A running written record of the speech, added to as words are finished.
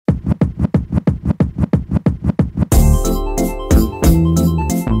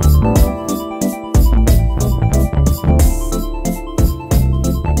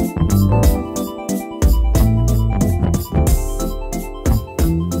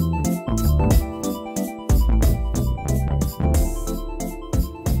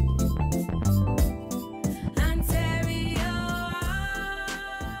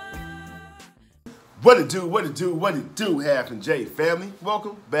What it do, Half and J family.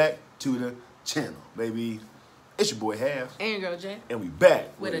 Welcome back to the channel, baby. It's your boy Half. And your girl J. And we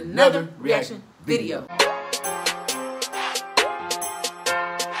back with another reaction video.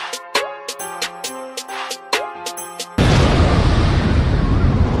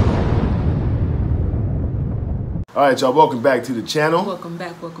 All right, y'all, welcome back to the channel. Welcome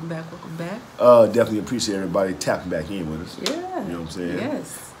back. Definitely appreciate everybody tapping back in with us. Yeah. You know what I'm saying?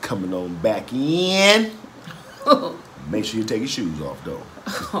 Yes. Coming on back in. Make sure you take your shoes off, though.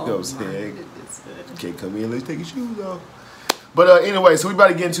 You know what I'm saying? You can't come in unless you take your shoes off. But anyway, so we about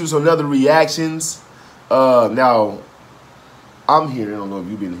to get into some other reactions. Now, I'm hearing, I don't know if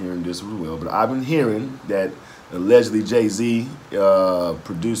you've been hearing this as well, but I've been hearing that allegedly Jay-Z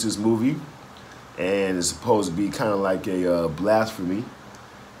produced this movie. And it's supposed to be kind of like a blasphemy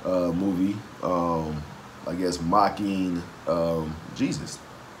movie, I guess mocking Jesus.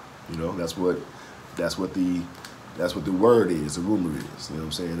 You know, that's what the word is, the rumor is. You know what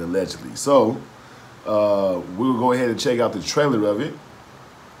I'm saying? Allegedly. So we'll go ahead and check out the trailer of it.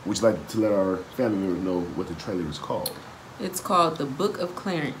 Would you like to let our family members know what the trailer is called? It's called The Book of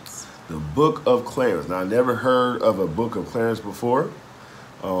Clarence. The Book of Clarence. Now, I never heard of a Book of Clarence before.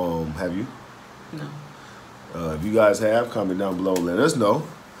 Have you? No. If you guys have, comment down below and let us know.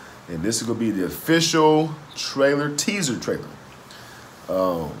 And this is going to be the official trailer, teaser trailer.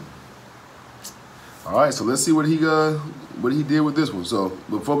 All right, so let's see what he did with this one. So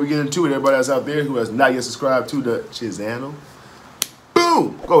before we get into it, everybody that's out there who has not yet subscribed to the channel,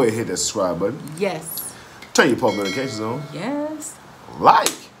 boom, go ahead and hit that subscribe button. Yes. Turn your post notifications on. Yes.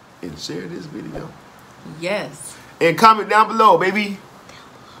 Like and share this video. Yes. And comment down below, baby.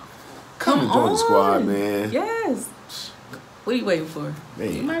 Come and join the squad, man. Yes. What are you waiting for?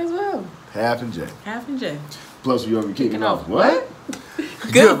 Man. You might as well. Half and J. Half and J. Plus, we already kicking off. What?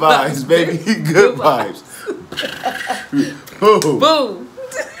 Good vibes, baby. Good vibes. Boom. Boom.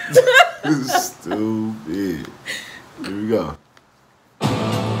 Stupid. Here we go.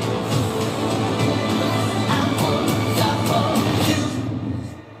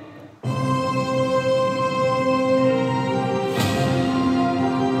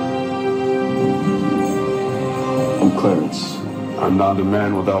 I'm Clarence. I'm not a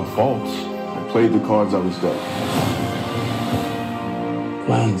man without faults. I played the cards I was dealt.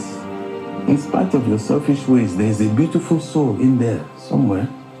 Clarence, in spite of your selfish ways, there is a beautiful soul in there somewhere.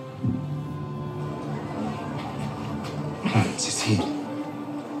 Clarence is he.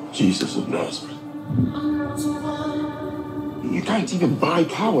 Jesus of Nazareth. You can't even buy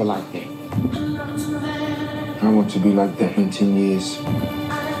power like that. I want to be like that in 10 years.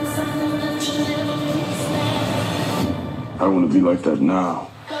 I want to be like that now.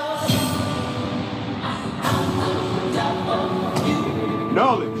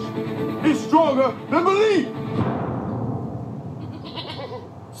 Knowledge is stronger than belief.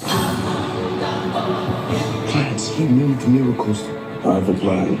 Clarence, he made miracles. I have a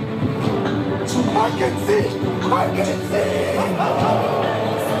plan. I can see! I can see!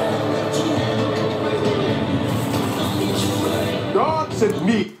 God sent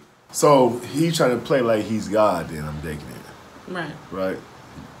me. So he's trying to play like he's God, then I'm taking it. Right. Right?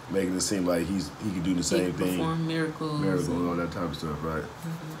 Making it seem like he can do the same thing. Perform miracles. Miracles and all that type of stuff, right?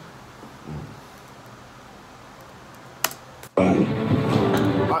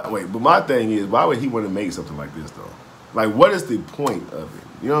 Wait, but my thing is, why would he want to make something like this, though? Like, what is the point of it?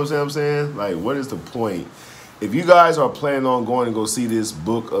 You know what I'm saying? Like, what is the point? If you guys are planning on going to go see this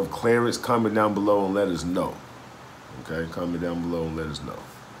Book of Clarence, comment down below and let us know. Okay? Comment down below and let us know.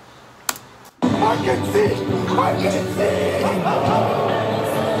 I can see! I can see!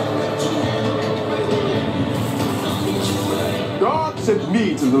 God sent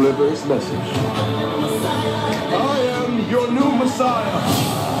me to deliver his message. I am your new Messiah.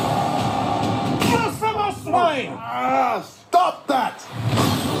 Blasphemous swine! Stop that!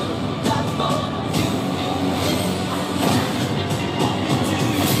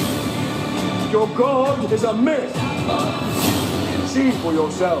 Your God is a myth. See for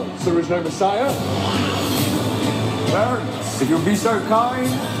yourselves, there is no Messiah. Clarence, if you'll be so kind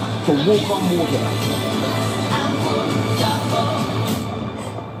to walk on water.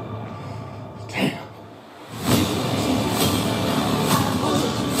 Damn.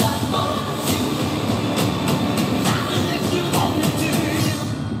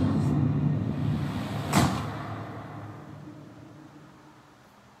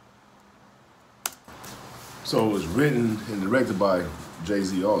 So it was written and directed by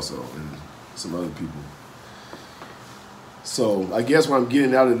Jay-Z also and some other people. So I guess what I'm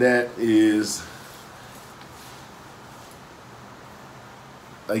getting out of that is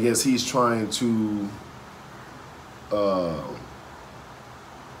I guess he's trying to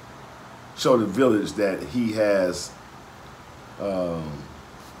show the village that he has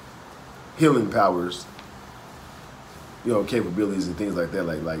healing powers, you know, capabilities and things like that,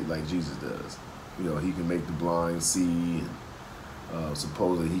 like Jesus does. You know, he can make the blind see, and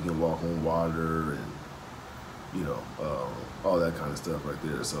supposedly he can walk on water, and you know, all that kind of stuff right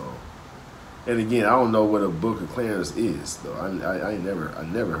there. So, and again, I don't know what a Book of Clarence is, though. I never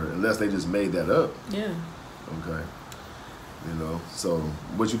heard, unless they just made that up. Yeah. Okay. You know, so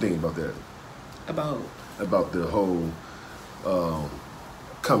what you think about that? About the whole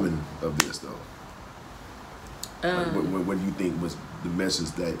coming of this, though. What do you think was the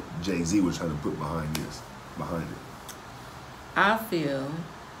message that Jay-Z was trying to put behind it? I feel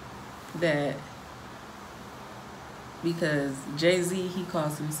that because Jay-Z, he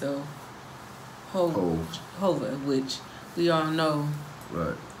calls himself Jehovah, which we all know,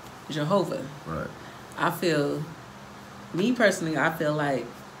 right? Jehovah. Right. Me personally, I feel like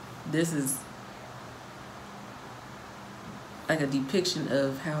this is like a depiction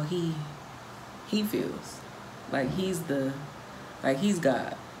of how he feels. Like he's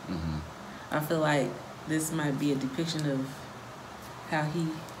God. Mm-hmm. I feel like this might be a depiction of how he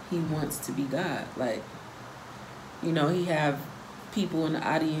wants to be God. Like, you know, he have people in the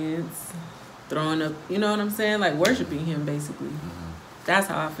audience throwing up, you know what I'm saying? Like worshiping him, basically. Mm-hmm. That's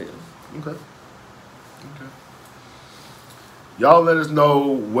how I feel. Okay. Y'all let us know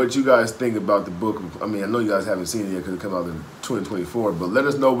what you guys think about the book. I mean, I know you guys haven't seen it yet because it come out in 2024, but let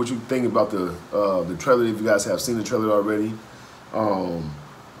us know what you think about the trailer if you guys have seen the trailer already.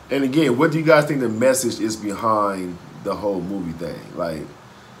 And again, what do you guys think the message is behind the whole movie thing? Like,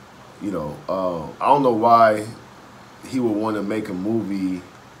 you know, I don't know why he would want to make a movie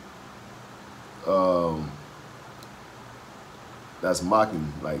that's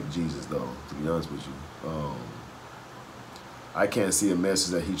mocking like Jesus, though, to be honest with you. I can't see a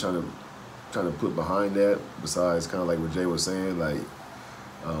message that he's trying to put behind that, besides kind of like what Jay was saying, like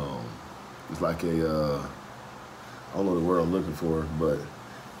it's like a I don't know the word I'm looking for, but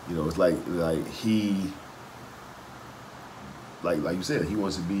you know, it's like he like you said, he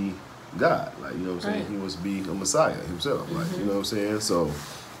wants to be God, like, you know what I'm saying? Right. He wants to be a Messiah himself, mm-hmm. Like, you know what I'm saying? So,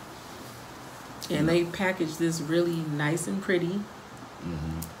 and they package this really nice and pretty,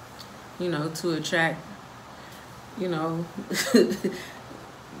 mm-hmm. you know, to attract, you know,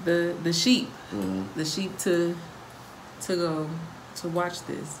 the sheep, mm-hmm. the sheep to go to watch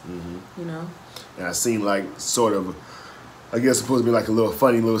this, mm-hmm. you know. And I seen like sort of, I guess it's supposed to be like a little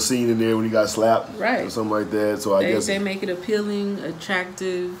funny little scene in there when he got slapped, right, or something like that. So I guess they make it appealing,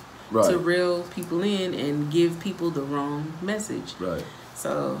 attractive, right, to reel people in and give people the wrong message. Right.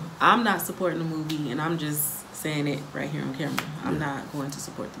 So I'm not supporting the movie, and I'm just saying it right here on camera. I'm not going to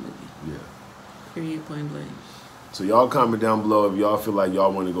support the movie. Yeah. Period, point blank. So y'all comment down below if y'all feel like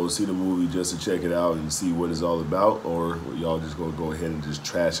y'all want to go see the movie just to check it out and see what it's all about, or y'all just gonna go ahead and just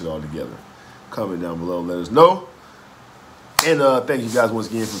trash it all together. Comment down below, let us know. And thank you guys once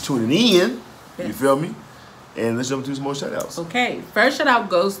again for tuning in. Yes. You feel me? And let's jump into some more shout outs. Okay, first shout out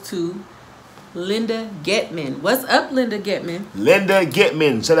goes to Linda Getman. What's up, Linda Getman? Linda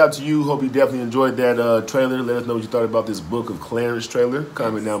Getman, shout out to you. Hope you definitely enjoyed that trailer. Let us know what you thought about this Book of Clarence trailer.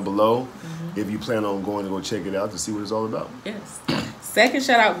 Comment down below. Mm-hmm. If you plan on going to go check it out to see what it's all about. Yes. Second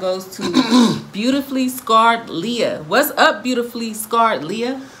shout out goes to Beautifully Scarred Leah. What's up, Beautifully Scarred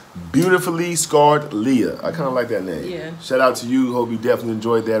Leah? Beautifully Scarred Leah. I kind of like that name. Yeah. Shout out to you. Hope you definitely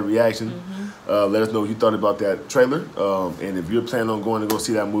enjoyed that reaction. Mm-hmm. Let us know what you thought about that trailer. And if you're planning on going to go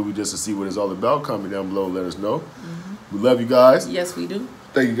see that movie just to see what it's all about, comment down below and let us know. Mm-hmm. We love you guys. Yes, we do.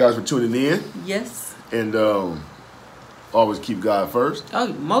 Thank you guys for tuning in. Yes. And always keep God first. Oh,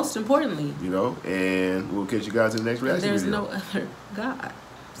 most importantly. You know, and we'll catch you guys in the next reaction There's video. no other God.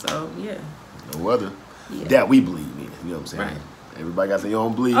 So, yeah. No other. Yeah. That we believe in. You know what I'm saying? Right. Everybody got their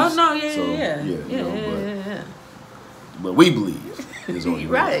own beliefs. Oh, no, yeah. But we believe. It's only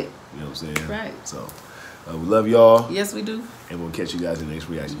right. You know what I'm saying? Right. So, we love y'all. Yes, we do. And we'll catch you guys in the next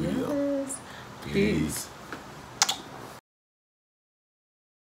reaction video. Peace.